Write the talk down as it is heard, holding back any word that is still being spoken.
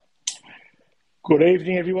Good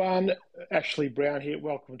evening, everyone. Ashley Brown here.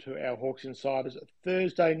 Welcome to our Hawks Insiders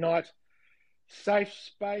Thursday night safe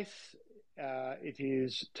space. It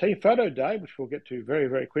is Team Photo Day, which we'll get to very,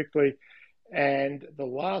 very quickly. And the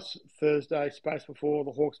last Thursday space before the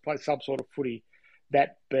Hawks play some sort of footy,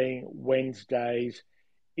 that being Wednesday's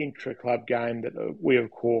intra-club game that we, of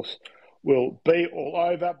course, will be all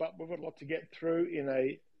over. But we've got a lot to get through in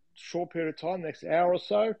a short period of time, next hour or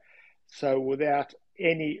so. So without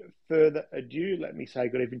any further ado, let me say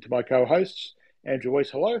good evening to my co-hosts. Andrew Weiss,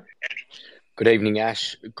 hello. Good evening,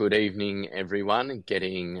 Ash. Good evening, everyone.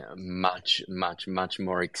 Getting much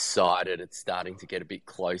more excited. It's starting to get a bit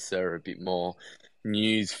closer, a bit more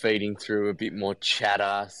news feeding through, a bit more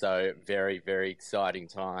chatter. So very, very exciting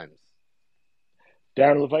times.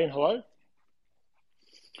 Darren Levine, hello.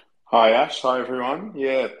 Hi, Ash. Hi, everyone.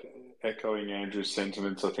 Yeah, echoing Andrew's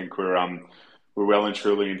sentiments. I think we're well and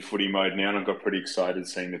truly in footy mode now, and I got pretty excited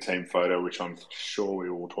seeing the team photo, which I'm sure we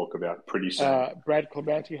will talk about pretty soon. Brad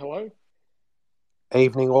Clemente, hello.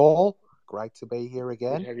 Evening all. Great to be here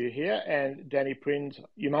again. Good to have you here. And Danny Prinz,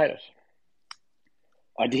 you made it.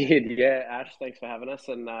 I did, yeah. Ash, thanks for having us,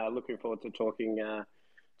 and looking forward to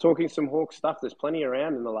talking some Hawks stuff. There's plenty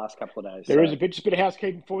around in the last couple of days. There is just a bit of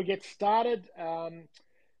housekeeping before we get started.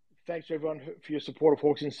 Thanks to everyone for your support of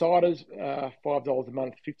Hawks Insiders. $5 a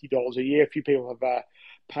month, $50 a year. A few people have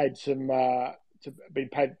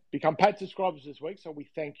become paid subscribers this week, so we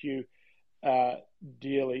thank you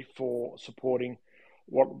dearly for supporting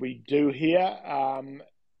what we do here.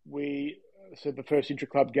 So the first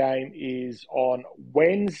intra-club game is on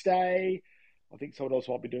Wednesday. I think someone else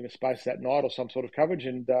might be doing a space that night or some sort of coverage,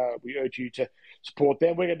 and we urge you to support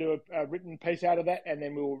them. We're going to do a written piece out of that, and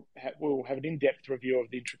then we'll have an in-depth review of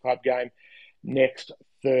the intra-club game next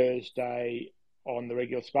Thursday on the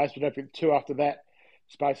regular space. But don't forget, two after that,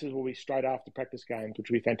 spaces will be straight after practice games, which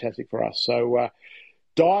will be fantastic for us. So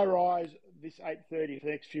diarise this 8:30 for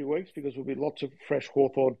the next few weeks, because there'll be lots of fresh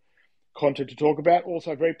Hawthorn content to talk about.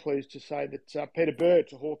 Also very pleased to say that Peter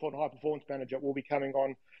Birch, a Hawthorn High Performance Manager, will be coming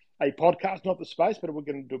on a podcast, not the space, but we're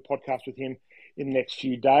going to do a podcast with him in the next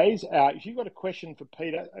few days. If you've got a question for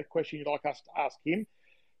Peter, a question you'd like us to ask him,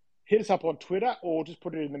 hit us up on Twitter or just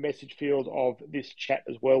put it in the message field of this chat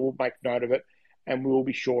as well. We'll make note of it, and we'll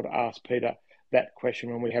be sure to ask Peter that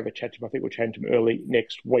question when we have a chat to him. I think we'll chat to him early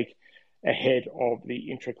next week ahead of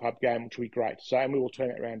the intra-club game, which will be great. So, and we will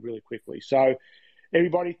turn it around really quickly. So,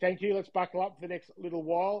 everybody, thank you. Let's buckle up for the next little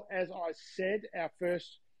while. As I said, our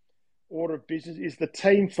first order of business is the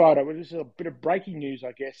team photo. Well, this is a bit of breaking news,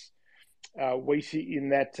 I guess. We see in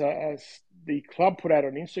that as the club put out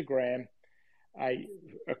on Instagram a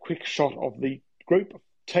quick shot of the group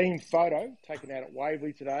team photo taken out at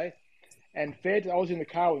Waverley today. And I was in the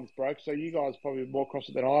car when this broke, so you guys are probably more across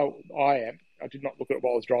it than I am. I did not look at it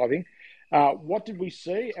while I was driving. What did we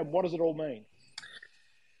see, and what does it all mean?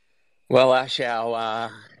 Well, Ash,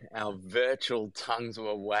 our virtual tongues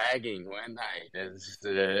were wagging, weren't they? There's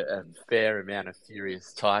a fair amount of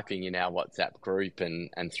furious typing in our WhatsApp group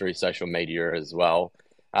and through social media as well.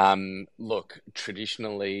 Look,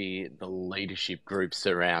 traditionally, the leadership group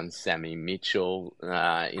surrounds Sammy Mitchell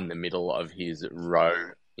in the middle of his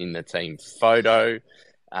row in the team photo.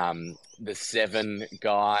 The 7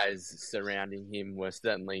 guys surrounding him were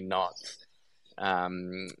certainly not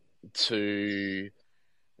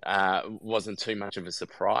wasn't too much of a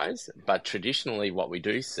surprise, but traditionally what we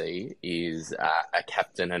do see is a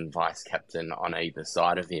captain and vice captain on either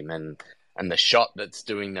side of him, and the shot that's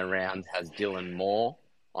doing the round has Dylan Moore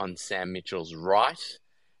on Sam Mitchell's right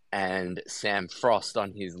and Sam Frost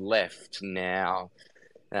on his left. Now,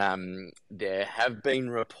 there have been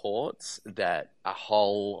reports that a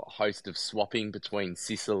whole host of swapping between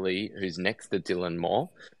Sicily, who's next to Dylan Moore,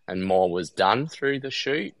 and Moore was done through the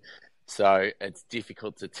shoot. So it's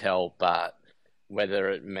difficult to tell, but whether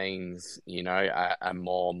it means, a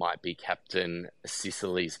Moore might be captain,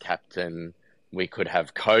 Sicily's captain, we could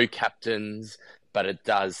have co-captains, but it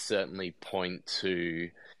does certainly point to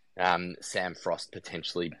Sam Frost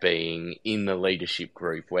potentially being in the leadership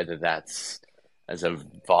group, whether that's as a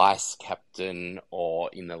vice captain or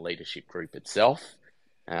in the leadership group itself.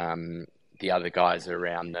 The other guys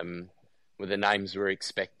around them were the names we're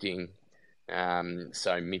expecting.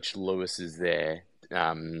 So Mitch Lewis is there.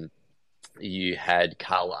 You had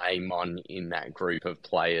Carl Amon in that group of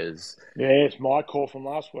players. Yeah, it's my call from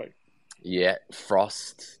last week. Yeah,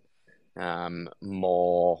 Frost,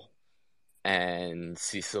 Moore, and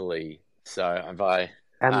Sicily. So have I?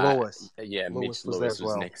 And Lewis. Yeah, Lewis Mitch Lewis was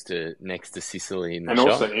well. next to Sicily in the and shot.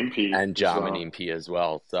 also Impey. And Jarman well. Impey as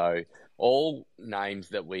well. So all names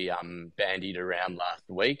that we bandied around last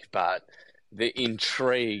week, but the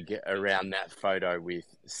intrigue around that photo with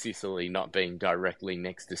Sicily not being directly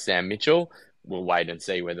next to Sam Mitchell, we'll wait and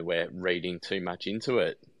see whether we're reading too much into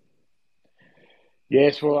it.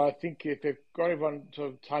 Yes, well, I think if they've got everyone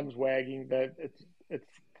sort of tongues wagging, that it's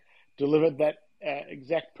delivered that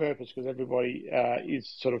exact purpose, because everybody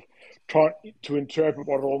is sort of trying to interpret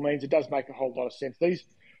what it all means. It does make a whole lot of sense. These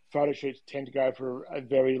photo shoots tend to go for a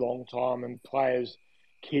very long time, and players,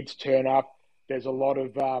 kids turn up. There's a lot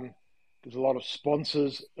of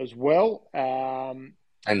sponsors as well.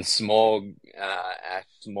 And Smog, Ash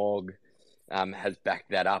Smog, has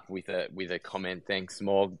backed that up with a comment. Thanks,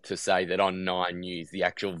 Smog, to say that on 9 News, the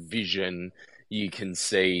actual vision, you can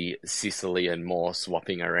see Sicily and Moore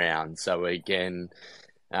swapping around. So again,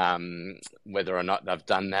 whether or not they've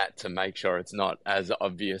done that to make sure it's not as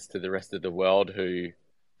obvious to the rest of the world who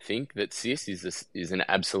think that Sis is an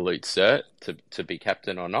absolute cert to be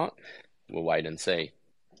captain or not, we'll wait and see.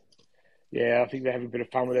 Yeah, I think they have a bit of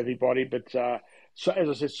fun with everybody, but so as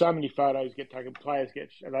I said, so many photos get taken.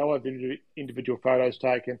 They all have individual photos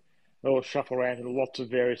taken. They all shuffle around, and lots of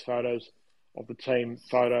various photos of the team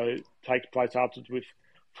photo takes place afterwards with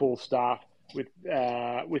full staff, with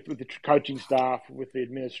the coaching staff, with the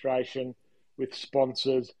administration, with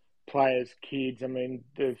sponsors, players, kids. I mean,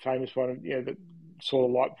 the famous one, that saw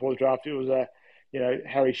the light before the draft. It was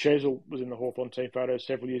Harry Shezel was in the Hawthorn team photo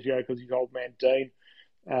several years ago because his old man Dean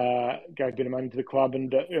gave a bit of money to the club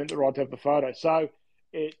and earned the right to have the photo. So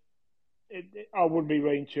I wouldn't be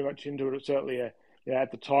reading too much into it. It's certainly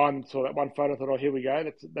at the time, saw that one photo, I thought, oh, here we go.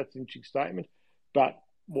 That's an interesting statement. But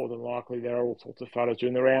more than likely, there are all sorts of photos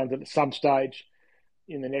doing the rounds. And at some stage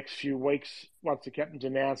in the next few weeks, once the captain's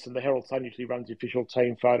announced, and the Herald Sun usually runs the official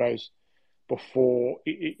team photos before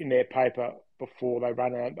in their paper before they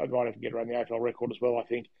run. They might have to get around the AFL record as well, I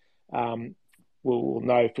think. We'll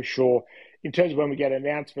know for sure. In terms of when we get an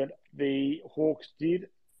announcement, the Hawks did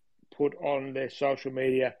put on their social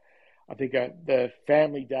media, I think, the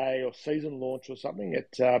family day or season launch or something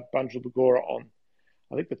at Bunjil-Bagora on,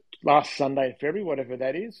 I think, the last Sunday in February, whatever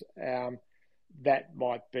that is. That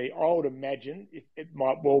might be, I would imagine, it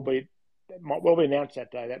might well be announced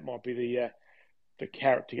that day. That might be the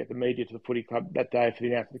carrot to get the media to the footy club that day for the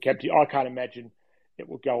announcement of the captain. I can't imagine it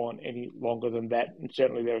will go on any longer than that. And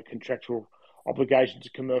certainly there are contractual obligations,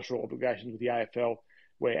 commercial obligations with the AFL,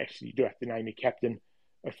 where actually you do have to name your captain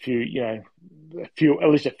at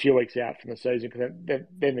least a few weeks out from the season, because then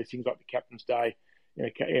there's things like the Captain's Day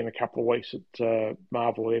in a couple of weeks at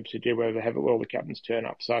Marvel or MCG, where they have it, where all the captains turn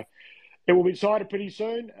up. So it will be decided pretty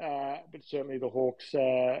soon, but certainly the Hawks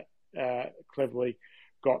cleverly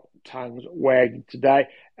got tongues wagging today.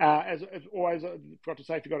 As always, I forgot to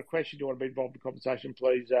say, if you've got a question, you want to be involved in the conversation,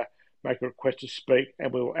 please make a request to speak,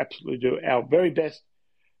 and we will absolutely do our very best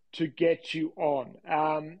to get you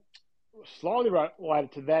on. Slightly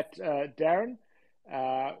related to that, Darren,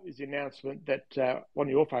 is the announcement that one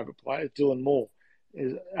of your favourite players, Dylan Moore,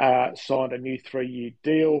 is signed a new 3-year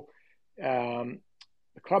deal.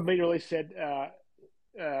 The club media release said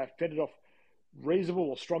fended off reasonable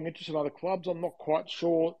or strong interest in other clubs. I'm not quite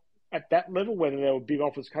sure at that level whether there were big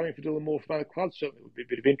offers coming for Dylan Moore from other clubs. Certainly would be a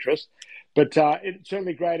bit of interest, but it's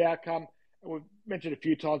certainly a great outcome. We've mentioned a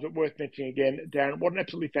few times, but worth mentioning again, Darren, what an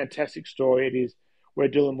absolutely fantastic story it is, where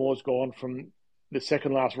Dylan Moore's gone from the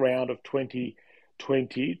second last round of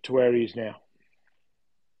 2020 to where he is now.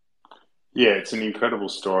 Yeah, it's an incredible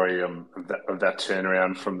story of that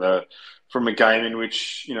turnaround from a game in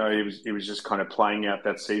which he was just kind of playing out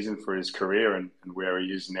that season for his career and where he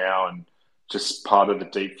is now, and just part of the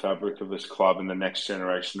deep fabric of this club and the next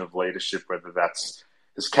generation of leadership, whether that's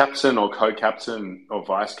as captain or co-captain or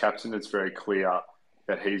vice-captain. It's very clear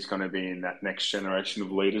that he's going to be in that next generation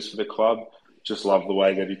of leaders for the club. Just love the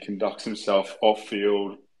way that he conducts himself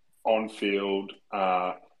off-field, on-field.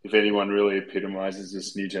 If anyone really epitomises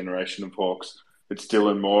this new generation of Hawks, it's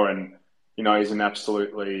Dylan Moore. And, he's an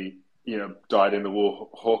absolutely, dyed-in-the-wool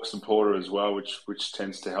Hawk supporter as well, which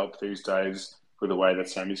tends to help these days with the way that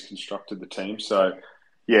Sammy's constructed the team. So,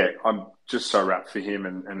 yeah, I'm just so wrapped for him.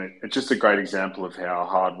 And it's just a great example of how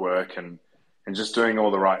hard work and just doing all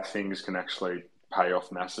the right things can actually pay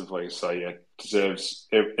off massively. So, yeah, deserves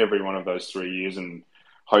every one of those 3 years and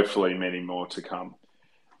hopefully many more to come.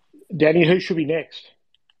 Danny, who should be next?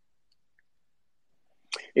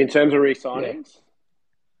 In terms of re-signings,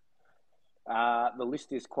 the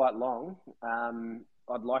list is quite long.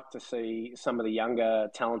 I'd like to see some of the younger,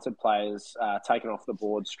 talented players taken off the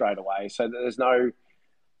board straight away, so that there's no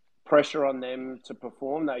pressure on them to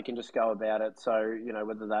perform. They can just go about it. So,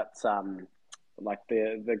 whether that's like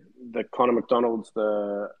the Connor McDonalds,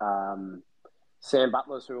 the Sam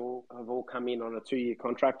Butlers who have all come in on a 2-year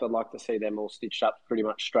contract. I'd like to see them all stitched up pretty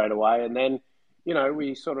much straight away. And then,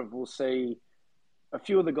 we sort of will see a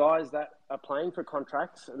few of the guys that are playing for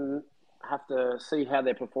contracts and have to see how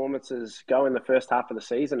their performances go in the first half of the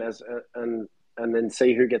season and then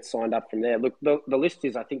see who gets signed up from there. Look, the list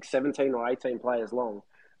is, I think, 17 or 18 players long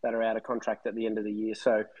that are out of contract at the end of the year.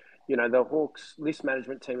 So, the Hawks list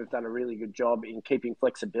management team have done a really good job in keeping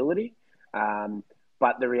flexibility.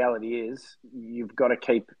 But the reality is you've got to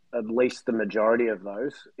keep at least the majority of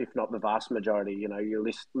those, if not the vast majority. Your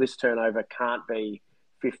list turnover can't be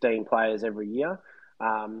 15 players every year.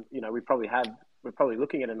 We're probably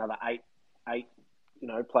looking at another eight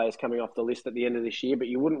players coming off the list at the end of this year, but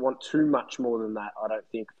you wouldn't want too much more than that, I don't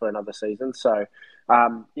think, for another season. So, I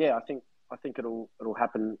think it'll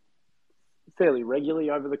happen fairly regularly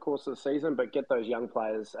over the course of the season, but get those young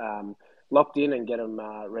players locked in and get them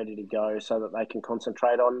ready to go so that they can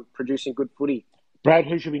concentrate on producing good footy. Brad,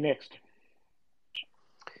 who should be next?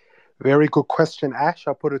 Very good question, Ash.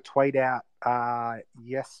 I put a tweet out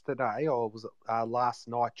yesterday, or was it last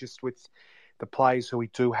night, just with the players who we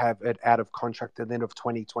do have it out of contract at the end of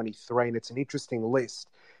 2023, and it's an interesting list.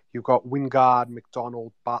 You've got Wingard,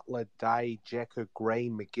 McDonald, Butler, Day, Jecker,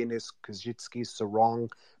 Green, McGuinness, Kazitsky, Sarong,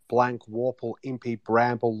 Blank, Warple, Impey,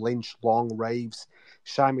 Bramble, Lynch, Long, Reeves,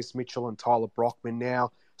 Seamus Mitchell, and Tyler Brockman.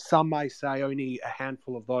 Now, some may say only a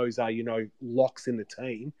handful of those are, locks in the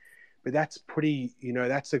team, but that's pretty,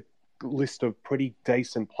 that's a list of pretty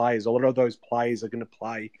decent players. A lot of those players are going to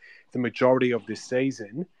play the majority of this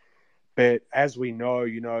season. But as we know,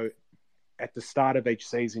 at the start of each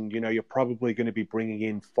season, you're probably going to be bringing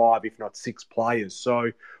in 5, if not 6 players.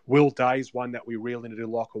 So Will Day's one that we really need to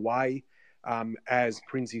lock away. As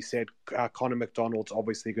Prinsey said, Connor McDonald's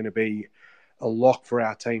obviously going to be a lock for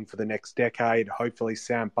our team for the next decade. Hopefully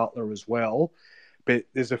Sam Butler as well. But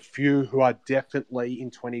there's a few who are definitely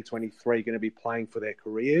in 2023 going to be playing for their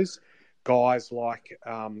careers. Guys like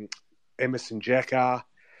Emerson Jecker,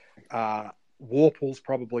 Warple's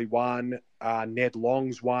probably one, Ned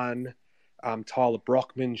Long's one, Tyler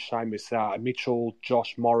Brockman, Seamus Mitchell,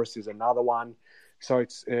 Josh Morris is another one. So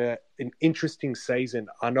it's an interesting season.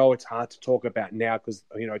 I know it's hard to talk about now because,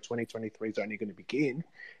 2023 is only going to begin.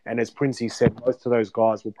 And as Princey said, most of those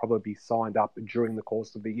guys will probably be signed up during the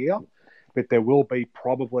course of the year. But there will be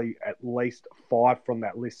probably at least 5 from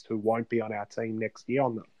that list who won't be on our team next year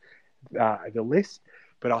on the list.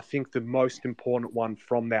 But I think the most important one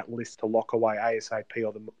from that list to lock away ASAP,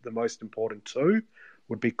 or the most important 2,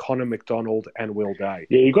 would be Connor McDonald and Will Day.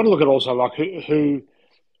 Yeah, you've got to look at also like who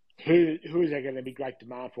is there going to be great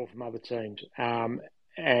demand for from other teams.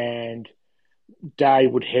 And Day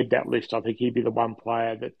would head that list. I think he'd be the one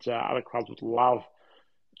player that other clubs would love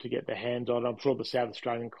to get their hands on. I'm sure the South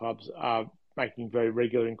Australian clubs are making very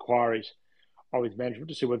regular inquiries of his management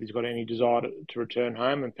to see whether he's got any desire to return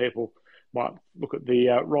home, and people might look at the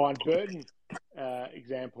Ryan Burton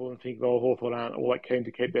example and think, well, Hawthorn aren't all that keen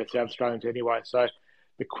to keep their South Australians anyway. So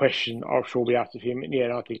the question I'm sure will be asked of him.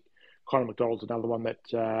 And I think Connor McDonald's another one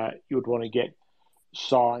that you would want to get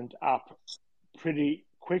signed up pretty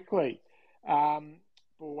quickly. We'll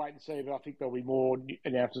wait and see, but I think there'll be more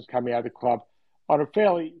announcements coming out of the club on a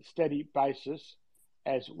fairly steady basis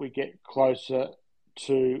as we get closer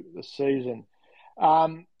to the season.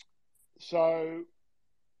 So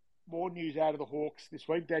more news out of the Hawks this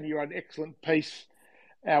week. Danny, you had an excellent piece,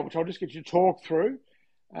 which I'll just get you to talk through.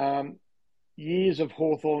 Years of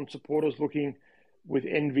Hawthorn supporters looking with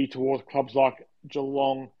envy towards clubs like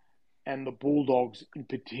Geelong and the Bulldogs in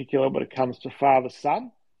particular when it comes to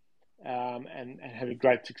father-son, and having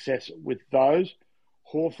great success with those.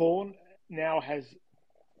 Hawthorn now has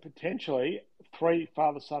potentially 3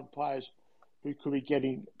 father-son players who could be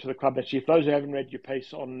getting to the club next year. For those who haven't read your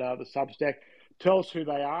piece on the Substack, tell us who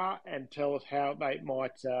they are and tell us how they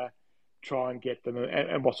might try and get them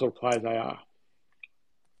and what sort of players they are.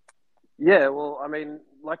 Yeah, well, I mean,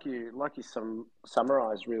 like you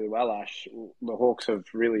summarised really well, Ash, the Hawks have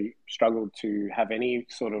really struggled to have any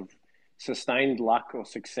sort of sustained luck or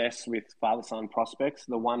success with father-son prospects.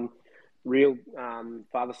 The one real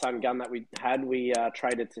father-son gun that we had, we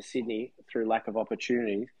traded to Sydney through lack of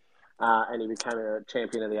opportunity, and he became a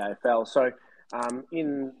champion of the AFL. So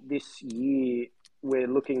in this year, we're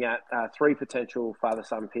looking at 3 potential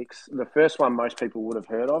father-son picks. The first one most people would have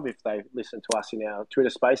heard of if they listened to us in our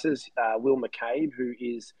Twitter spaces, Will McCabe, who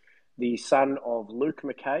is the son of Luke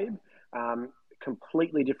McCabe,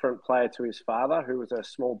 completely different player to his father, who was a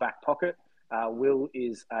small back pocket. Will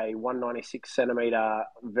is a 196 centimetre,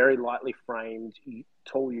 very lightly framed,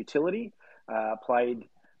 tall utility. Played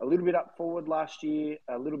a little bit up forward last year,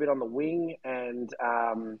 a little bit on the wing, and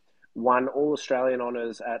won all Australian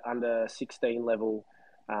honours at under 16 level,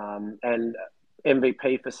 and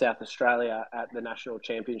MVP for South Australia at the national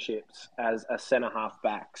championships as a centre half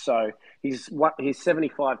back. So he's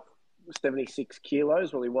 75, 76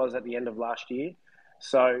 kilos. Well, he was at the end of last year.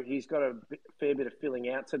 So he's got a fair bit of filling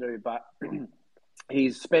out to do, but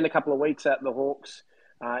he's spent a couple of weeks at the Hawks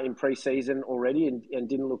in pre-season already and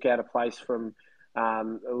didn't look out of place from,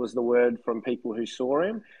 it was the word from people who saw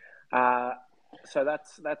him. So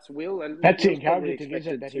that's Will. And that's Will's encouraging thing,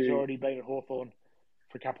 isn't it, that he's already been at Hawthorn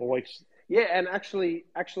for a couple of weeks. Yeah, and actually,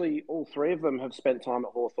 all three of them have spent time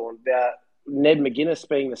at Hawthorn. Ned McGuinness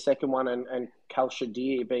being the second one and Kal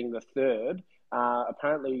Shadir being the third,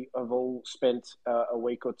 apparently have all spent a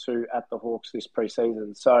week or two at the Hawks this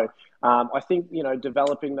pre-season. So I think,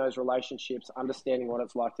 developing those relationships, understanding what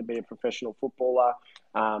it's like to be a professional footballer,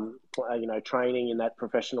 training in that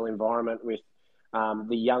professional environment with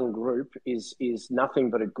the young group is nothing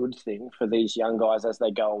but a good thing for these young guys as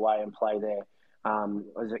they go away and play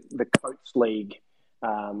the Coates League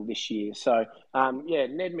this year. So,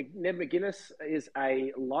 Ned McGuinness is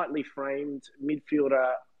a lightly framed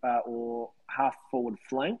midfielder or half-forward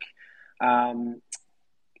flank. And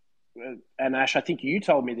Ash, I think you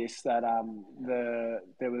told me this, that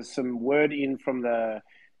there was some word in from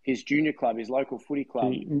his junior club, his local footy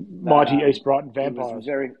club. The mighty East Brighton Vampires.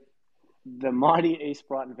 The mighty East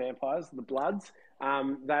Brighton Vampires, the Bloods,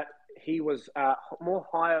 that he was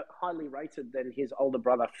highly rated than his older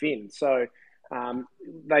brother Finn. So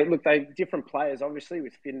they different players, obviously,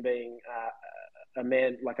 with Finn being a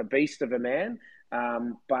man, like a beast of a man,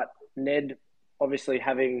 but Ned obviously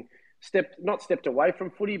having not stepped away from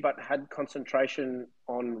footy, but had concentration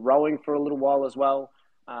on rowing for a little while as well,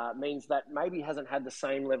 means that maybe hasn't had the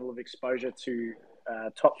same level of exposure to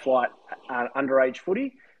top flight underage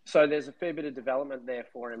footy. So there's a fair bit of development there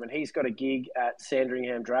for him. And he's got a gig at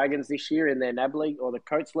Sandringham Dragons this year in their NAB League or the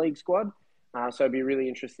Coates League squad. So it'd be really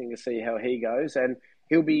interesting to see how he goes. And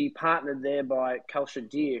he'll be partnered there by Kal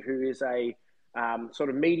Shadir, who is a sort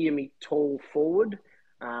of medium tall forward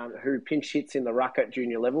who pinch hits in the ruck at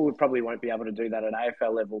junior level. We probably won't be able to do that at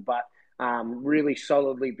AFL level, but really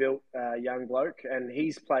solidly built young bloke. And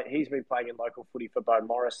he's been playing in local footy for Bo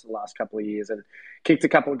Morris the last couple of years and kicked a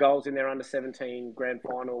couple of goals in their under-17 grand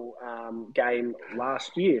final game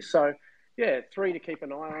last year. So, yeah, 3 to keep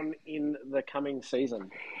an eye on in the coming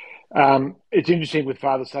season. It's interesting with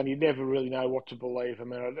father-son. You never really know what to believe. I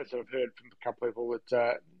mean, I've heard from a couple of people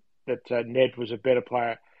that Ned was a better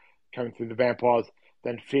player coming through the Vampires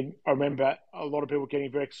than Finn. I remember a lot of people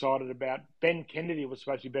getting very excited about Ben Kennedy was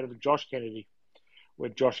supposed to be better than Josh Kennedy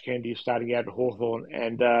when Josh Kennedy was starting out at Hawthorn,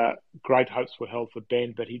 and great hopes were held for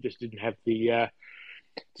Ben, but he just didn't have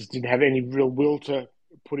any real will to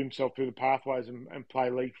put himself through the pathways and play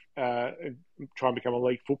league, and try and become a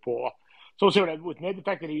league footballer. So we'll see what happens with Ned. The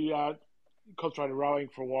fact that he concentrated rowing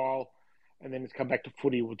for a while and then has come back to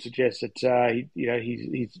footy would suggest that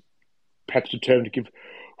he's perhaps determined to give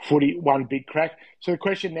footy one big crack. So the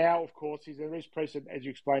question now, of course, is there is precedent, as you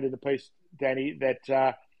explained in the piece, Danny,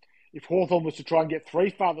 that if Hawthorn was to try and get 3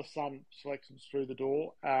 father-son selections through the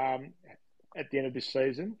door at the end of this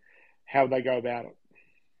season, how would they go about it?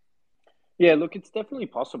 Yeah, look, it's definitely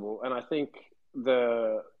possible. And I think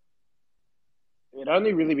it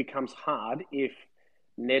only really becomes hard if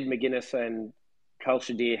Ned McGuinness and Kal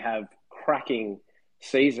Shadir have cracking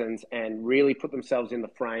seasons and really put themselves in the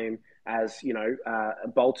frame as,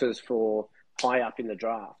 bolters for high up in the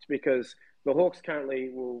draft, because the Hawks currently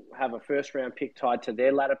will have a first round pick tied to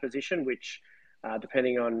their ladder position, which,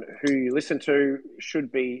 depending on who you listen to,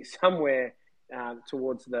 should be somewhere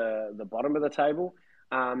towards the bottom of the table.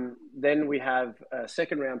 Then we have a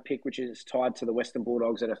second round pick, which is tied to the Western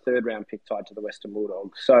Bulldogs, and a third round pick tied to the Western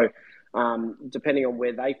Bulldogs. So depending on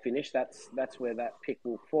where they finish, that's where that pick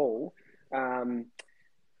will fall.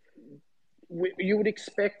 You would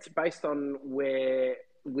expect, based on where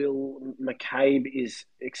Will McCabe is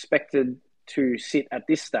expected to sit at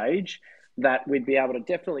this stage, that we'd be able to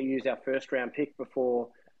definitely use our first round pick before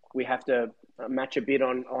we have to match a bid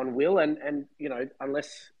on Will. And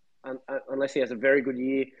unless he has a very good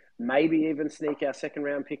year, maybe even sneak our second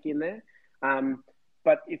round pick in there.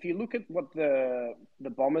 But if you look at what the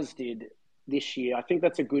Bombers did this year, I think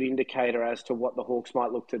that's a good indicator as to what the Hawks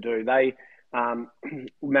might look to do. They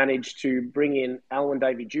managed to bring in Alwyn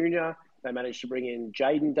Davey Jr. They managed to bring in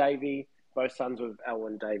Jaden Davey, both sons of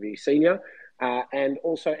Alwyn Davey Sr., and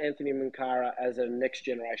also Anthony Munkara as a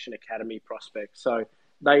next-generation academy prospect. So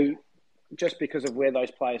they, just because of where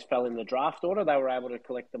those players fell in the draft order, they were able to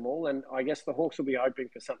collect them all. And I guess the Hawks will be hoping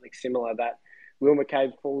for something similar, that Will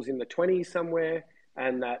McCabe falls in the 20s somewhere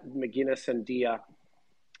and that McGuinness and Deere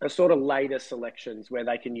are sort of later selections where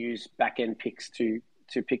they can use back end picks to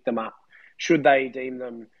pick them up, should they deem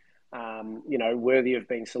them, worthy of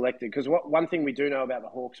being selected. Because one thing we do know about the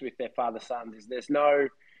Hawks with their father sons is there's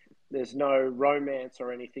no romance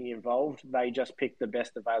or anything involved. They just pick the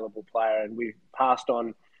best available player, and we've passed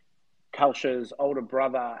on Culsher's older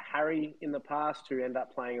brother Harry in the past, who ended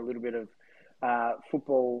up playing a little bit of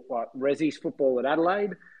football, like Resi's football at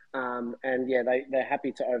Adelaide. They're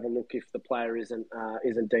happy to overlook if the player isn't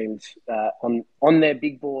deemed on their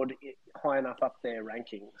big board high enough up their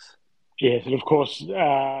rankings. Yes, and of course,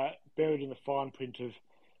 buried in the fine print of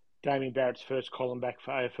Damien Barrett's first column back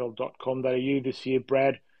for AFL.com.au this year,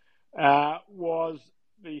 Brad, was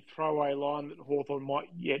the throwaway line that Hawthorn might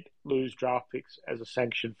yet lose draft picks as a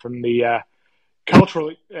sanction from the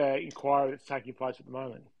cultural inquiry that's taking place at the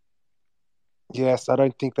moment. Yes, I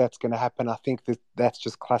don't think that's going to happen. I think that's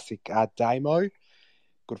just classic Damo.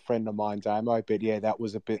 Good friend of mine, Damo. But yeah, that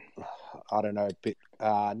was a bit,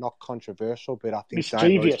 not controversial, but I think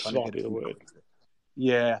mischievous might be the word.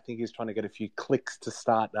 Yeah, I think he's trying to get a few clicks to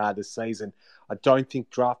start the season. I don't think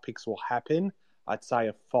draft picks will happen. I'd say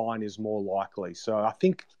a fine is more likely. So I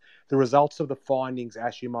think the results of the findings,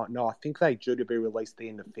 as you might know, I think they're due to be released at the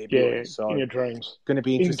end of February. Yeah, so in your dreams. Going to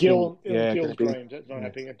be interesting. In Gill's dreams. That's not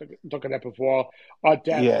happening. It's not going to happen for a while. I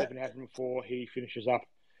doubt it'll even happen before he finishes up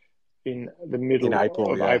in the middle of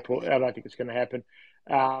April. I don't think it's going to happen.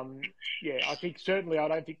 I think certainly I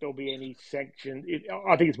don't think there'll be any sanction.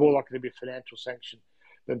 I think it's more likely to be a financial sanction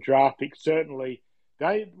than draft picks. Certainly,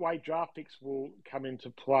 the way draft picks will come into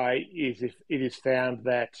play is if it is found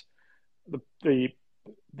that the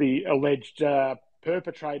alleged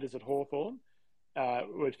perpetrators at Hawthorn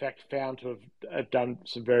were in fact found to have done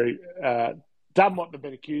some very done what they've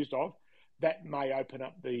been accused of. That may open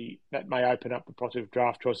up the possible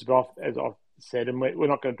draft choices. But as I've said, and we're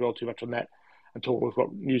not going to dwell too much on that until we've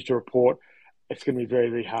got news to report. It's going to be very,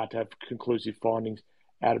 very hard to have conclusive findings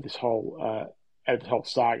out of this whole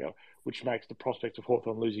saga, which makes the prospect of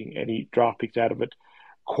Hawthorn losing any draft picks out of it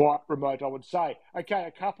quite remote, I would say. Okay,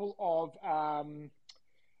 a couple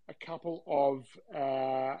of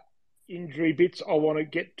injury bits I want to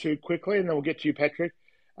get to quickly, and then we'll get to you, Patrick.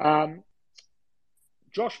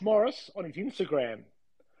 Josh Morris on his Instagram,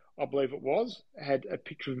 I believe it was, had a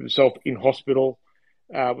picture of himself in hospital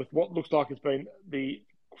with what looks like it's been the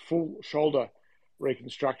full shoulder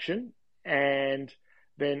reconstruction. And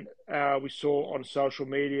then we saw on social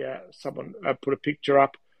media someone put a picture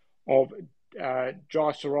up of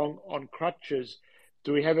Jai Sarong on crutches.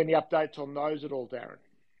 Do we have any updates on those at all, Darren?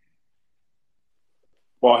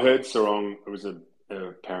 Well, I heard Sarong, it was an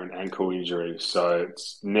apparent ankle injury, so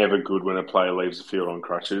it's never good when a player leaves the field on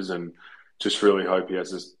crutches, and just really hope he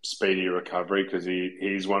has a speedy recovery, because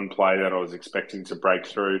he's one player that I was expecting to break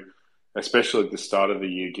through, especially at the start of the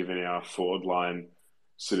year, given our forward line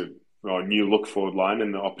new look forward line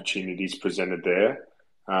and the opportunities presented there.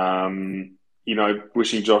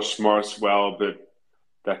 Wishing Josh Morris well, but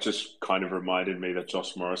that just kind of reminded me that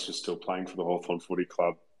Josh Morris was still playing for the Hawthorn Footy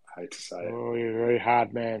Club. I hate to say it. Oh, you're very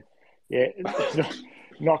hard, man. Yeah, it's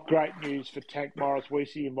not great news for Tank Morris. We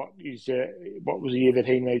see what was a year that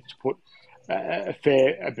he needs to put a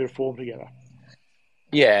bit of form together.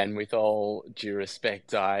 Yeah, and with all due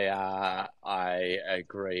respect, I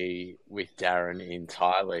agree with Darren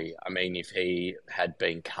entirely. I mean, if he had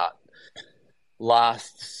been cut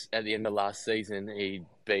at the end of last season, he'd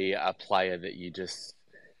be a player that you just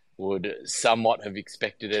would somewhat have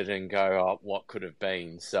expected it and go, oh, what could have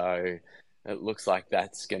been? So it looks like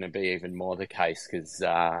that's going to be even more the case because,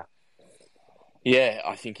 I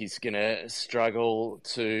think he's going to struggle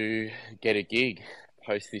to get a gig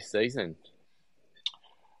post this season.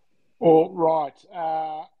 All right.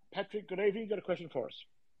 Patrick, good evening. You got a question for us?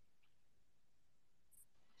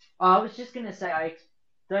 I was just going to say I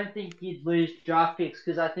don't think you'd lose draft picks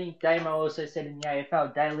because I think Damo also said in the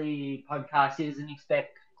AFL Daily podcast he doesn't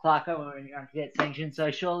expect Clarko or anyone to get sanctioned. So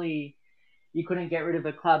surely you couldn't get rid of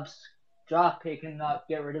a club's draft pick and not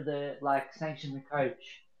get rid of sanction the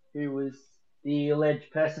coach who was the alleged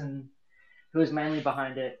person who was mainly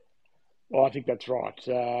behind it. Well, I think that's right.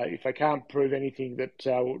 If they can't prove anything that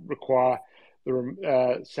would require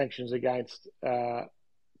the sanctions against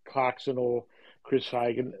Clarkson or Chris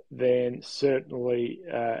Fagan, then certainly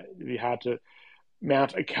it'd be hard to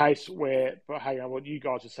mount a case where, hey, well, you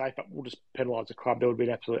guys are safe, but we'll just penalise the club. There would be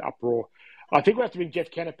an absolute uproar. I think we have to bring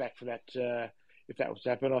Jeff Kennett back for that if that was to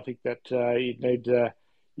happen. I think that you'd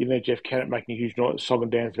need Jeff Kennett making a huge song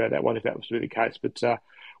and dance about that one if that was to be the case. But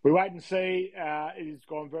we wait and see. It has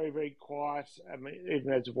gone very, very quiet. I mean,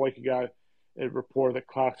 even as a week ago, it reported that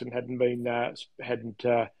Clarkson hadn't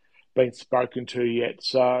been spoken to yet.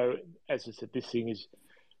 So, as I said, this thing is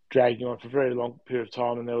dragging on for a very long period of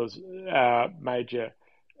time, and there was major.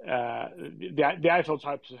 The AFL's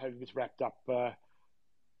hopes of having this wrapped up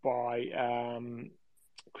by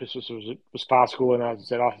Christmas was farcical, and as I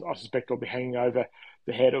said, I suspect it'll be hanging over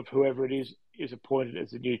the head of whoever it is appointed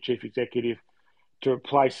as the new chief executive to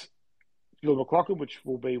replace Gil McLaughlin, which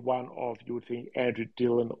will be one of, you would think, Andrew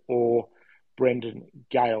Dillon or Brendan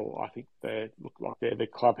Gale. I think they look like they're the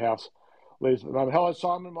clubhouse leaders at the moment. Hello,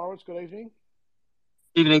 Simon Morris. Good evening.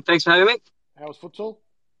 Evening. Thanks for having me. How was futsal?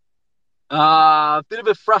 Bit of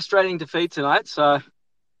a frustrating defeat tonight, so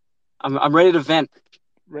I'm ready to vent.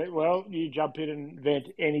 Well, you jump in and vent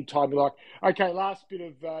any time you like. Okay, last bit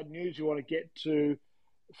of news you want to get to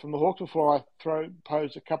from the Hawks before I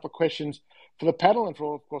pose a couple of questions for the panel and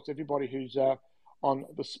for, of course, everybody who's on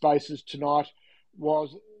the spaces tonight,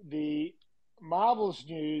 was the marvellous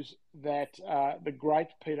news that the great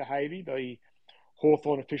Peter Havey, the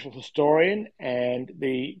Hawthorn official historian and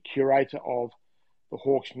the curator of the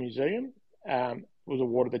Hawks Museum, was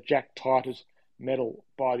awarded the Jack Titus Medal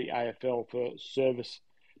by the AFL for service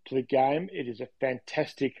to the game. It is a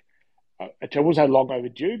fantastic, I will say long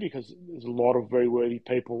overdue, because there's a lot of very worthy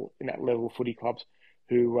people in that level of footy clubs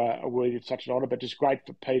who are worthy of such an honour, but just great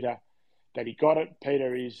for Peter that he got it.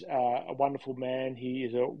 Peter is a wonderful man. He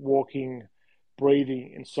is a walking,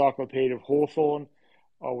 breathing encyclopedia of Hawthorn.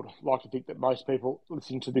 I would like to think that most people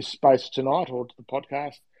listening to this space tonight or to the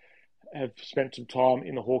podcast have spent some time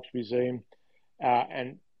in the Hawks Museum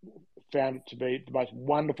and found it to be the most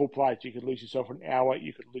wonderful place. You could lose yourself for an hour.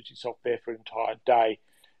 You could lose yourself there for an entire day.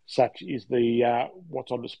 Such is the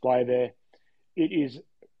what's on display there. It is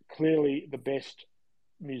clearly the best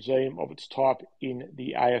museum of its type in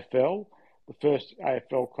the AFL. The first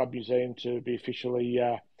AFL club museum to be officially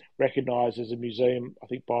recognised as a museum, I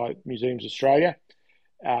think, by Museums Australia.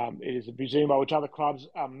 It is a museum by which other clubs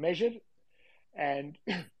are measured, and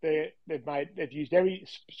they've used every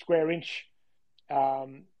square inch,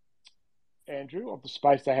 Andrew, of the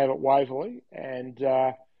space they have at Waverley, and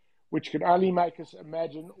which can only make us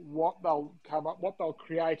imagine what they'll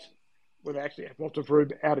create when they actually have lots of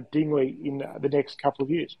room out of Dingley in the next couple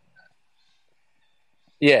of years.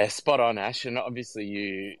 Yeah, spot on, Ash. And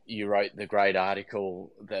obviously you wrote the great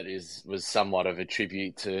article that was somewhat of a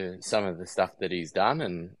tribute to some of the stuff that he's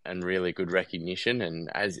done and really good recognition.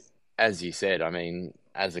 And as you said, I mean,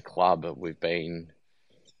 as a club, we've been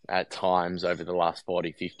at times over the last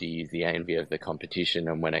 40, 50 years the envy of the competition.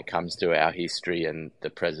 And when it comes to our history and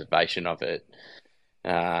the preservation of it,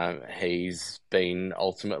 he's been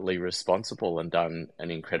ultimately responsible and done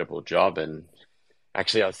an incredible job. And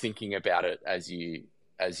actually, I was thinking about it as you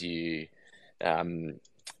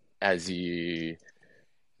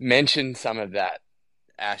mentioned some of that,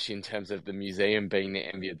 Ash, in terms of the museum being the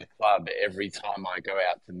envy of the club. Every time I go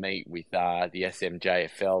out to meet with the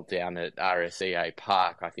SMJFL down at RSEA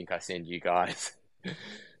Park, I think I send you guys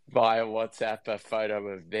via WhatsApp a photo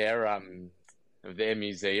of their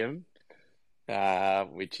museum,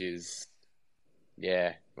 which is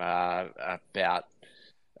about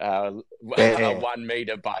a 1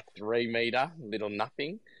 meter by 3 meter, little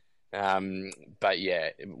nothing. But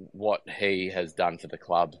yeah, what he has done for the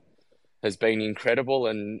club has been incredible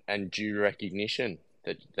and due recognition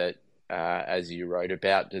that as you wrote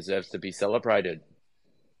about, deserves to be celebrated.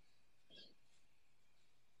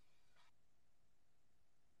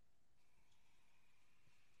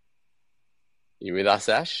 You with us,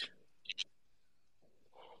 Ash?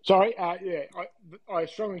 Sorry, I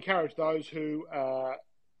strongly encourage those who aren't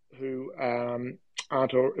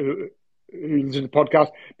or who listen to the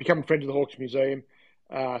podcast, become a friend of the Hawks Museum.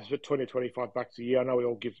 It's for $20 or $25 a year. I know we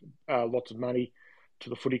all give lots of money to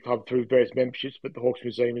the footy club through various memberships, but the Hawks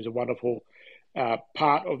Museum is a wonderful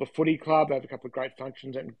part of the footy club. They have a couple of great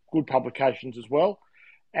functions and good publications as well.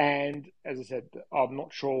 And as I said, I'm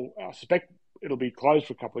not sure. I suspect it'll be closed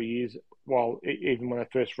for a couple of years. While even when they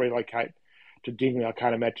first relocate to Dingley, I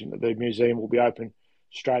can't imagine that the museum will be open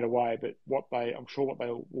straight away. But I'm sure what they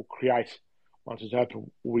will create once it's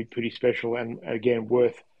open will be pretty special and again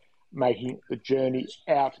worth making the journey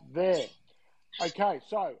out there. Okay,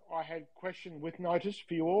 so I had a question with notice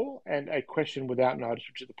for you all and a question without notice,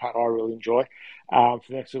 which is the part I really enjoy, for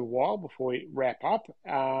the next little while before we wrap up.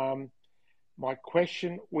 My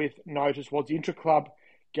question with notice was the intra-club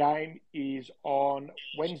game is on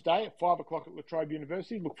Wednesday at 5 o'clock at La Trobe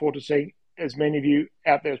University. Look forward to seeing as many of you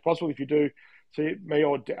out there as possible. If you do see me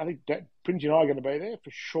or I think Prince and I are going to be there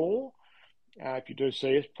for sure. If you do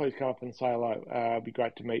see us, please come up and say hello. It'd be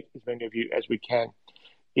great to meet as many of you as we can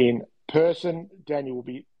in person. Daniel will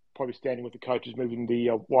be probably standing with the coaches moving the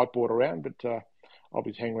whiteboard around, but I'll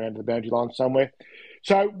be hanging around the boundary line somewhere.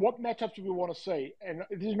 So, what matchups do we want to see? And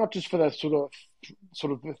this is not just for the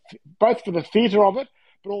both for the theatre of it,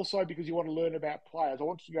 but also because you want to learn about players. I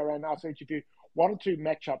want you to go around and ask each of you one or two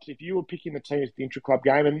matchups. If you were picking the teams at the intra-club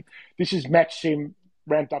game, and this is match sim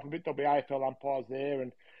ramped up a bit, there'll be AFL umpires there,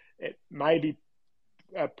 and it may be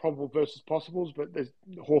probable versus possibles, but there's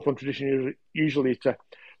Hawthorn tradition usually is to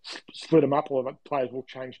split them up, or the players will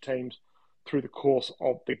change teams through the course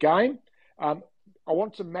of the game. I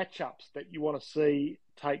want some matchups that you want to see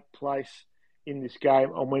take place in this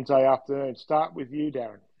game on Wednesday afternoon. Start with you,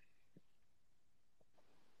 Darren.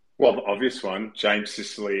 Well, the obvious one, James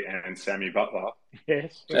Sicily and Sammy Butler.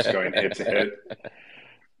 Yes. Just going head to head.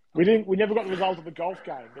 We never got the result of the golf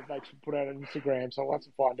game that they put out on Instagram, so we'll have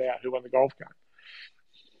to find out who won the golf game.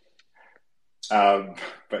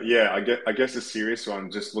 But yeah, I guess a serious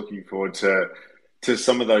one. Just looking forward to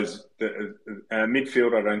some of those.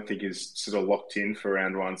 Midfield, I don't think is sort of locked in for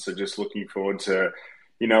round one. So just looking forward to,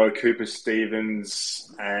 a Cooper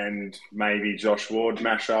Stevens and maybe Josh Ward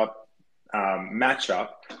matchup,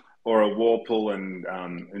 or a Warple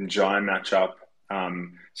and Jai matchup.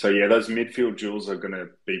 So yeah, those midfield duels are going to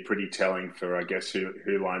be pretty telling for, I guess, who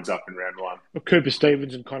lines up in round one. Well, Cooper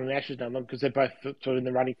Stevens and Connor Nash has done them because they're both sort of in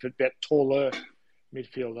the running for that taller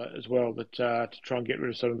midfielder as well. That to try and get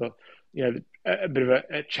rid of some of the, a bit of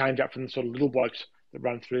a change up from the sort of little blokes that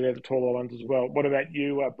run through there, the taller ones as well. What about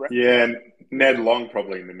you, Brad? Yeah, Ned Long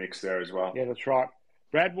probably in the mix there as well. Yeah, that's right.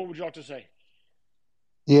 Brad, what would you like to see?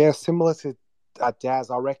 Yeah, similar to Daz,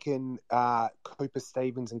 I reckon Cooper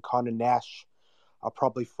Stevens and Connor Nash are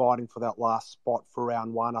probably fighting for that last spot for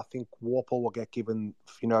round one. I think Warple will get given,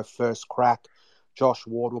 first crack. Josh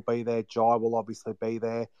Ward will be there. Jai will obviously be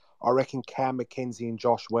there. I reckon Cam McKenzie and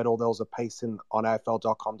Josh Weddle, there was a piece on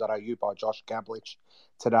afl.com.au by Josh Gablich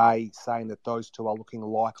today saying that those two are looking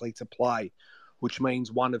likely to play, which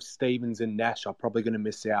means one of Stevens and Nash are probably going to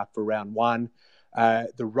miss out for round one.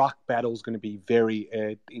 The ruck battle is going to be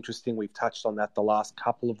very interesting. We've touched on that the last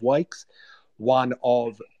couple of weeks. One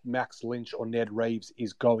of Max Lynch or Ned Reeves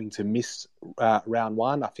is going to miss round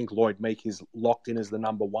one. I think Lloyd Meek is locked in as the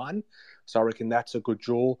number one. So I reckon that's a good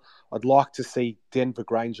duel. I'd like to see Denver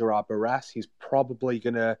Granger Barras. He's probably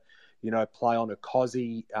going to, play on a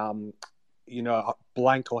Cozzy.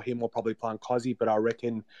 Blank or him will probably play on Cozzy, but I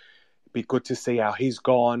reckon it'd be good to see how he's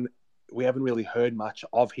gone. We haven't really heard much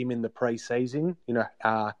of him in the pre-season.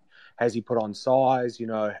 Has he put on size?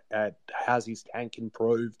 How's his tank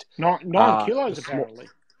improved? 9 kilos, apparently.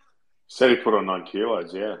 Said he put on 9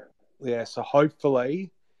 kilos, yeah. Yeah, so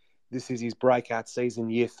hopefully this is his breakout season,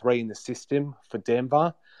 year 3 in the system for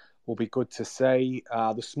Denver. Will be good to see.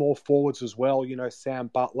 The small forwards as well, Sam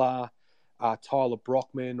Butler, Tyler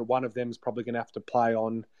Brockman. One of them is probably going to have to play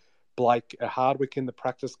on Blake Hardwick in the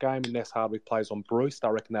practice game, and Ness Hardwick plays on Bruce. I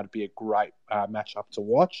reckon that'd be a great matchup to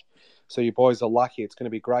watch. So you boys are lucky. It's going to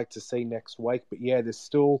be great to see next week. But yeah, there's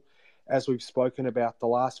still, as we've spoken about the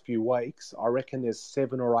last few weeks, I reckon there's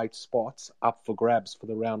 7 or 8 spots up for grabs for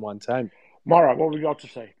the round one team. Mara, what would you like to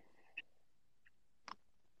see?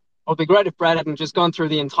 It'd be great if Brad hadn't just gone through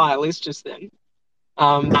the entire list just then.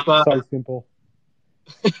 But so simple.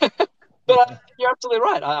 But you're absolutely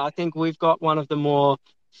right. I think we've got one of the more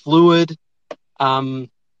fluid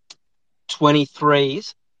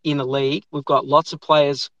 23s in the league. We've got lots of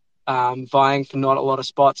players vying for not a lot of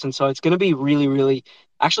spots, and so it's going to be really, really,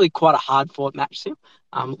 actually quite a hard-fought match.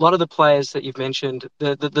 A lot of the players that you've mentioned,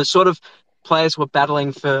 the sort of players who are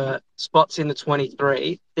battling for spots in the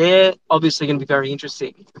 23, they're obviously going to be very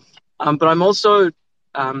interesting. But I'm also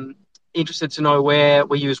interested to know where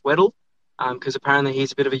we use Weddle, because apparently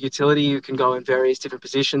he's a bit of a utility who can go in various different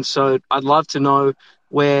positions. So I'd love to know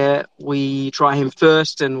where we try him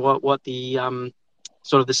first and what the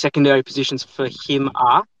sort of the secondary positions for him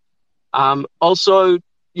are. Also,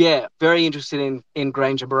 yeah, very interested in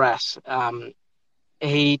Granger Barras.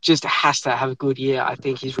 He just has to have a good year. I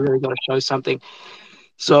think he's really got to show something.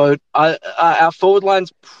 So our forward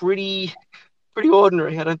line's pretty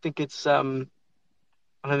ordinary. I don't think that's a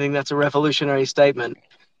revolutionary statement.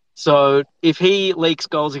 So if he leaks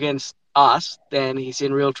goals against us, then he's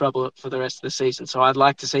in real trouble for the rest of the season. So I'd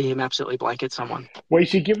like to see him absolutely blanket someone. Well, you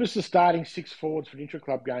should give us the starting 6 forwards for an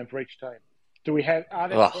intra-club game for each team. Are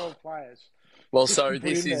there 12 players? Well, so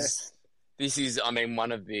this is, I mean,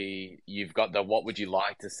 one of you've got the what would you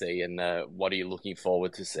like to see and the what are you looking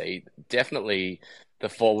forward to see. Definitely the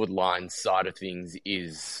forward line side of things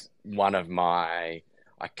is one of I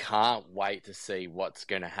can't wait to see what's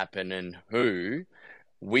going to happen and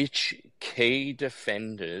which key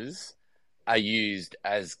defenders are used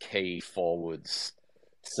as key forwards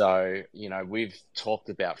So, we've talked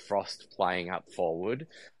about Frost playing up forward.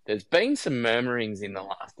 There's been some murmurings in the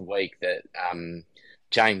last week that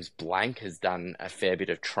James Blank has done a fair bit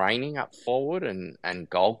of training up forward and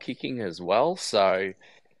goal kicking as well. So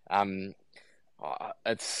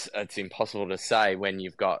it's impossible to say when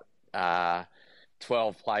you've got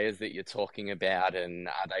 12 players that you're talking about, and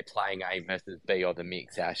are they playing A versus B or the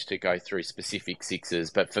mix, Ash, to go through specific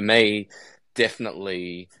sixes. But for me,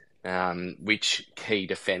 definitely which key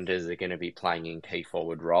defenders are going to be playing in key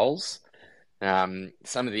forward roles.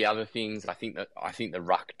 Some of the other things, I think the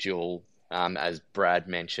ruck duel, as Brad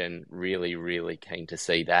mentioned, really, really keen to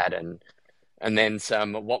see that. And then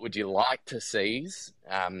some, what would you like to see?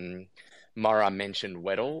 Morra mentioned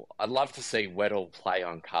Weddle. I'd love to see Weddle play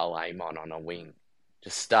on Carl Amon on a wing.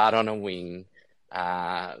 Just start on a wing,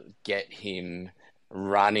 get him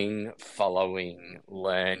running, following,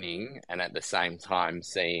 learning, and at the same time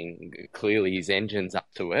seeing clearly his engine's up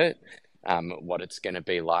to it, what it's going to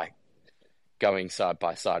be like going side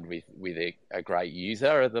by side with a great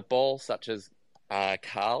user of the ball, such as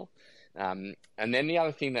Carl. And then the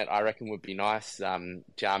other thing that I reckon would be nice,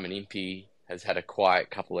 Jarman Impey has had a quiet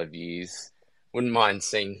couple of years. Wouldn't mind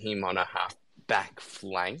seeing him on a half-back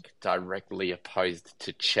flank directly opposed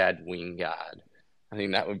to Chad Wingard. I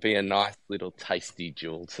think that would be a nice little tasty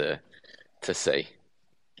duel to see.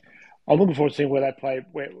 I'm looking forward to seeing where they play.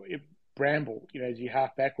 If Bramble, is he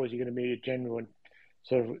half-back or is he going to be a genuine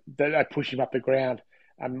sort of, they push him up the ground?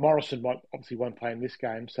 Morrison obviously won't play in this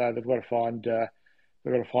game, so they've got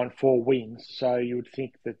to find four wings. So you would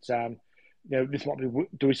think that this might be.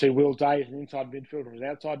 Do we see Will Day as an inside midfielder or an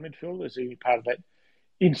outside midfielder? Is he part of that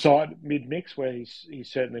inside mid mix where he's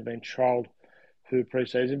certainly been trolled through the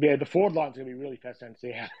preseason? But yeah, the forward line's going to be really fascinating to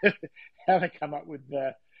see how they come up with 12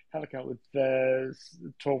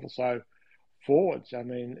 or so forwards. I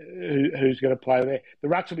mean, who's going to play there? The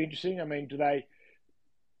rucks will be interesting. I mean,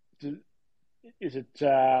 is it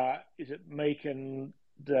Meek and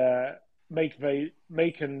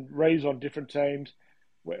Reeves on different teams?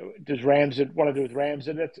 Does Ramsden want to do with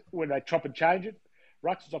Ramsden? That's when they chop and change it.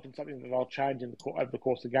 Rucks is often something that they'll change over the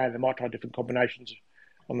course of the game. They might try different combinations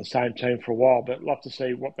on the same team for a while, but love to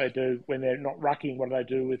see what they do when they're not rucking. What do they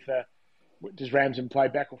do with? Does Ramsden play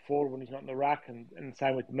back or forward when he's not in the ruck? And the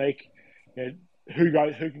same with Meek. Who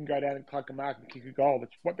can go down and clunk a mark and kick a goal?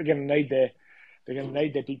 That's what they're going to need there. They're going to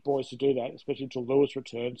need their big boys to do that, especially until Lewis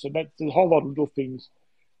returns. So there's a whole lot of little things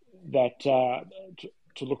that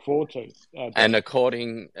to look forward to. And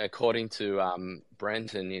according to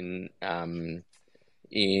Brenton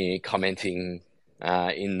in commenting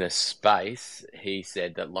in the space, he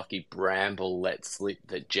said that Lockie Bramble let slip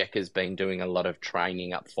that Jack has been doing a lot of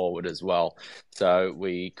training up forward as well. So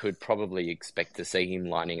we could probably expect to see him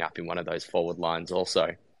lining up in one of those forward lines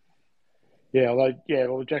also. Yeah, well,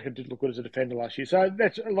 Jack did look good as a defender last year. So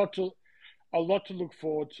that's a lot to look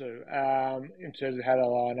forward to in terms of how they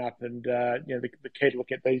line up. And, the key to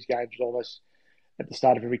look at these games is almost at the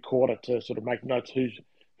start of every quarter to sort of make notes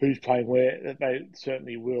who's playing where. They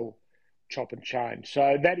certainly will chop and change.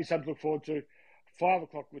 So that is something to look forward to. 5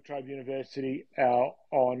 o'clock with Latrobe University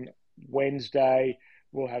on Wednesday.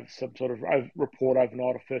 We'll have some sort of report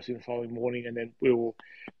overnight or first thing the following morning, and then we will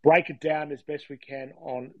break it down as best we can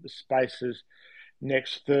on the spaces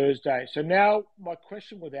next Thursday. So now my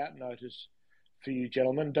question without notice for you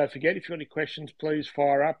gentlemen. Don't forget, if you've got any questions, please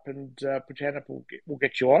fire up and put your hand up. We'll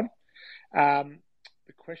get you on.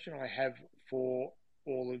 The question I have for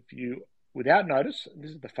all of you without notice, and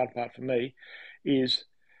this is the fun part for me, is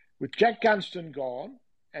with Jack Gunston gone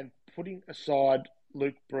and putting aside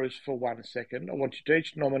Luke Bruce for 1 second, I want you to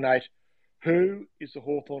each nominate who is the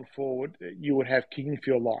Hawthorn forward that you would have kicking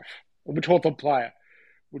for your life. Or which Hawthorn player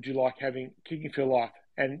would you like having kicking for your life?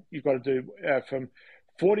 And you've got to do from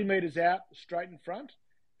 40 metres out, straight in front,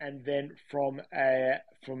 and then from a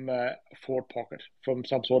forward pocket, from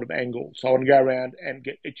some sort of angle. So I want to go around and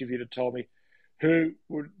get each of you to tell me who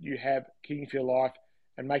would you have kicking for your life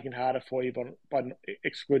and making it harder for you by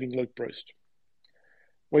excluding Luke Bruce.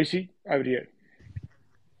 Weesey, over to you.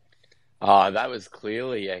 Oh, that was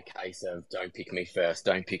clearly a case of don't pick me first,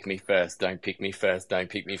 don't pick me first, don't pick me first, don't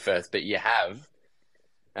pick me first. But you have.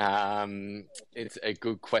 It's a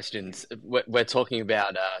good question. We're talking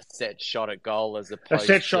about a set shot at goal as opposed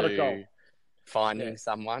to finding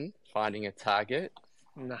someone, finding a target.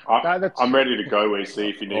 No, I'm ready to go,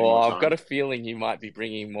 Weesey, if you need more time. I've got a feeling you might be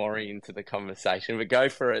bringing Maury into the conversation, but go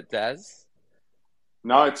for it, Daz.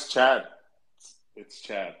 No, it's Chad. It's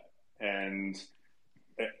Chad. And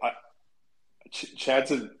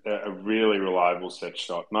Chad's a really reliable set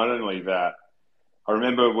shot. Not only that, I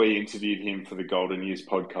remember we interviewed him for the Golden Years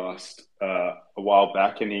podcast a a while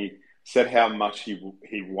back, and he said how much he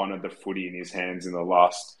wanted the footy in his hands in the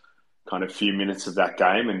last kind of few minutes of that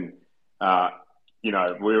game. And,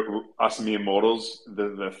 we're us mere mortals,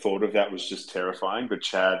 the thought of that was just terrifying. But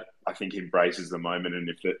Chad, I think, embraces the moment. And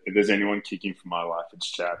if there's anyone kicking for my life,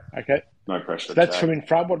 it's Chad. Okay. No pressure. So that's Chad. from in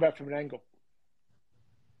front. What about from an angle?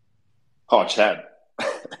 Oh, Chad.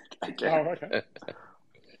 Again. Oh, okay.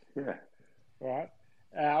 Yeah. All right.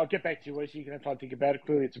 I'll get back to you, Lucy. You can have time to think about it.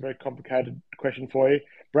 Clearly, it's a very complicated question for you.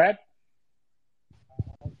 Brad?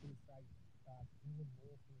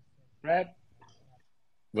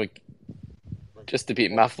 We're just a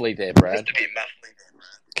bit muffly there, Brad.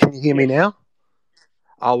 Can you hear me now?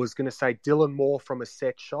 I was going to say Dylan Moore from a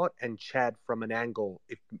set shot and Chad from an angle.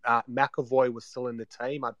 If McAvoy was still in the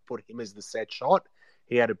team, I'd put him as the set shot.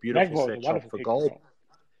 He had a beautiful set shot for goal.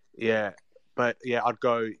 Yeah. But, yeah, I'd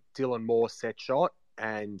go Dylan Moore set shot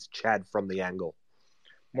and Chad from the angle.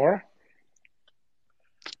 Maura?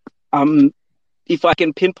 If I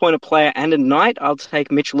can pinpoint a player and a night, I'll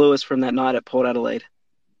take Mitch Lewis from that night at Port Adelaide.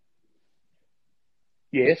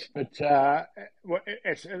 Yes, but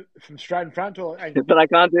it's from straight in front or angle? But I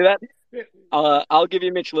can't do that. Yeah. I'll give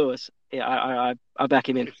you Mitch Lewis. Yeah, I back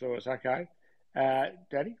him in. Mitch Lewis, okay.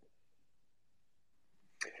 Danny?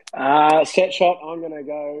 Set shot, I'm going to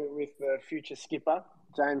go with the future skipper,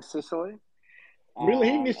 James Sicily. Really?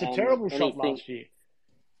 He missed a terrible shot last year.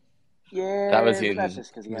 Yeah, that was in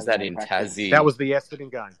Tassie? That was the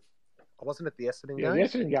Essendon game. Wasn't it the Essendon game? The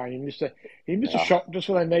Essendon game. He missed a shot just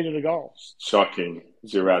when they needed a goal. Shocking.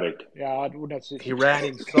 He's erratic. Yeah, I wouldn't have Sicily. He ran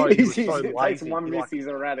him so he was so lazy. One miss, he's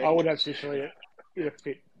erratic. I wouldn't have Sicily in a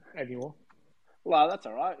fit anymore. Well, that's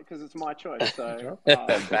all right because it's my choice. So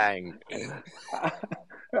bang.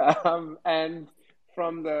 And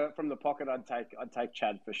from the pocket, I'd take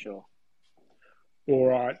Chad for sure. All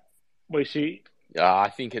right, we see. I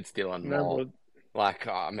think it's Dylan Moore.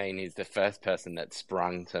 He's the first person that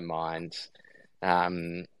sprung to mind,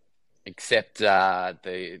 except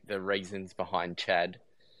the reasons behind Chad.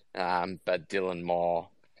 But Dylan Moore,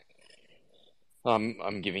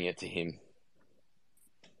 I'm giving it to him.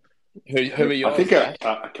 Who are yours? I think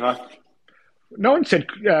can I? No one said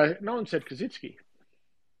Kaczynski.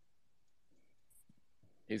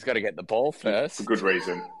 He's got to get the ball first. For good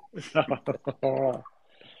reason.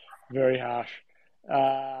 Very harsh.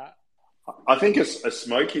 I think a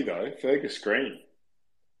smoky though, Fergus Green.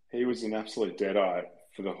 He was an absolute deadeye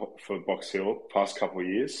for Box Hill past couple of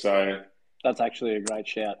years. So that's actually a great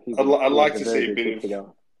shout. I'd like to see a bit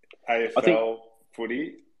of AFL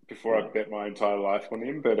footy before I bet my entire life on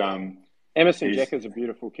him. But Emerson Jecker's a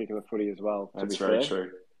beautiful kick of the footy as well. That's very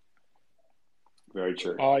true. Very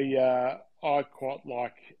true. I quite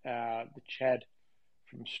like the Chad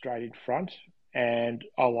from straight in front, and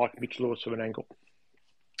I like Mitch Lewis from an angle.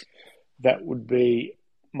 That would be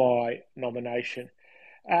my nomination.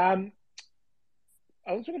 I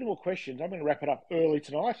was looking at more questions. I'm going to wrap it up early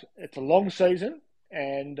tonight. It's a long season,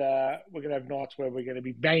 and we're going to have nights where we're going to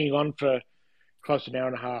be banging on for close to an hour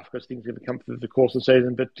and a half because things are going to come through the course of the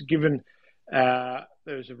season. But given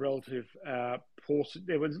there's a relative pause,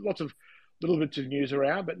 there was lots of little bits of news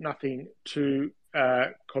around, but nothing too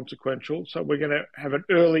consequential. So we're going to have an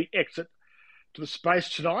early exit to the space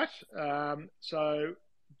tonight. So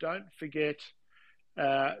don't forget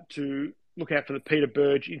to look out for the Peter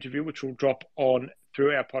Burge interview, which will drop on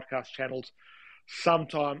through our podcast channels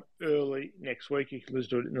sometime early next week. You can listen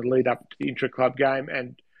to it in the lead up to the intra-club game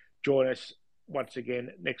and join us once again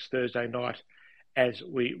next Thursday night as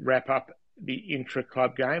we wrap up the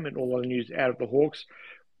intra-club game and all the news out of the Hawks.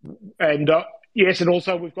 And yes, and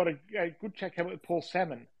also we've got a good chat coming with Paul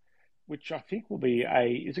Salmon, which I think will be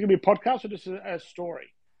is it going to be a podcast or just a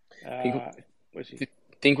story? I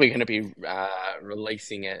think we're going to be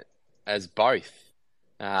releasing it as both.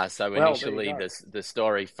 So initially the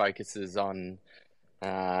story focuses on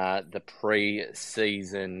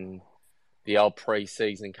the old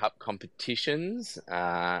pre-season cup competitions,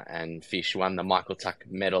 and Fish won the Michael Tuck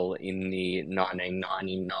medal in the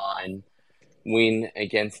 1999 win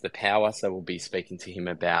against the Power. So we'll be speaking to him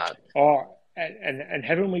about... And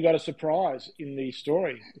haven't we got a surprise in the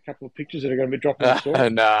story? A couple of pictures that are going to be dropping in the story.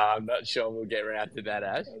 No, I'm not sure we'll get around to that,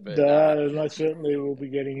 Ash. But, most certainly we'll be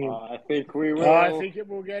getting in. I think we will. I think it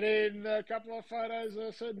will get in a couple of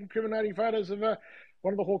photos, certain incriminating photos of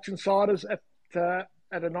one of the Hawks insiders at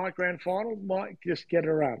a night grand final. Might just get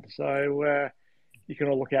a run. So you can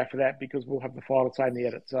all look out for that because we'll have the final say in the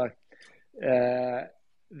edit. So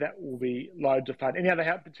that will be loads of fun. Any other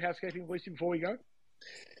housekeeping, Lucy, before we go?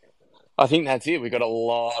 I think that's it. We've got a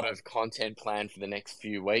lot of content planned for the next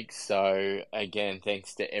few weeks. So again,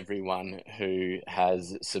 thanks to everyone who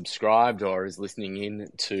has subscribed or is listening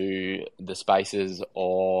in to the spaces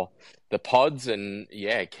or the pods. And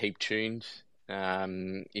yeah, keep tuned.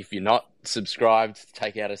 If you're not subscribed,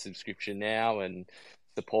 take out a subscription now and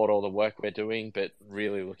support all the work we're doing. But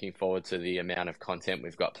really looking forward to the amount of content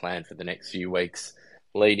we've got planned for the next few weeks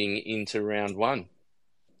leading into round one.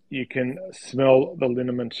 You can smell the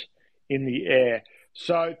liniment in the air.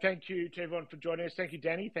 So thank you to everyone for joining us. Thank you,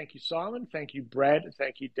 Danny. Thank you, Simon. Thank you, Brad.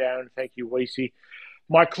 Thank you, Darren. Thank you, Weesey.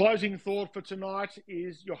 My closing thought for tonight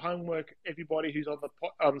is your homework, everybody who's on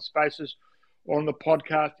the spaces or on the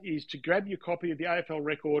podcast, is to grab your copy of the AFL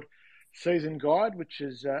Record Season Guide, which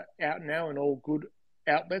is out now in all good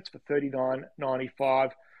outlets for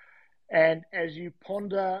 $39.95. And as you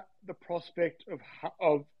ponder the prospect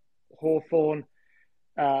of Hawthorn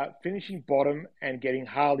finishing bottom and getting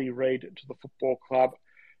Harley Reid to the football club,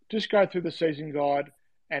 just go through the season guide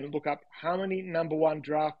and look up how many number one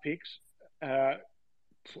draft picks came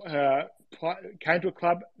to a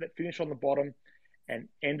club that finished on the bottom and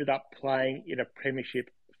ended up playing in a premiership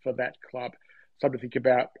for that club. Something to think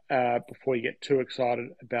about before you get too excited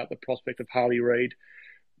about the prospect of Harley Reid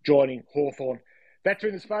joining Hawthorn. That's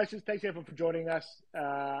in the spaces. Thanks everyone for joining us.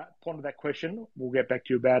 Ponder that question. We'll get back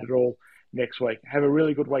to you about it all next week. Have a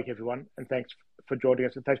really good week, everyone, and thanks for joining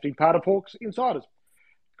us and thanks for being part of Hawks Insiders.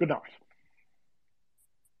 Good night.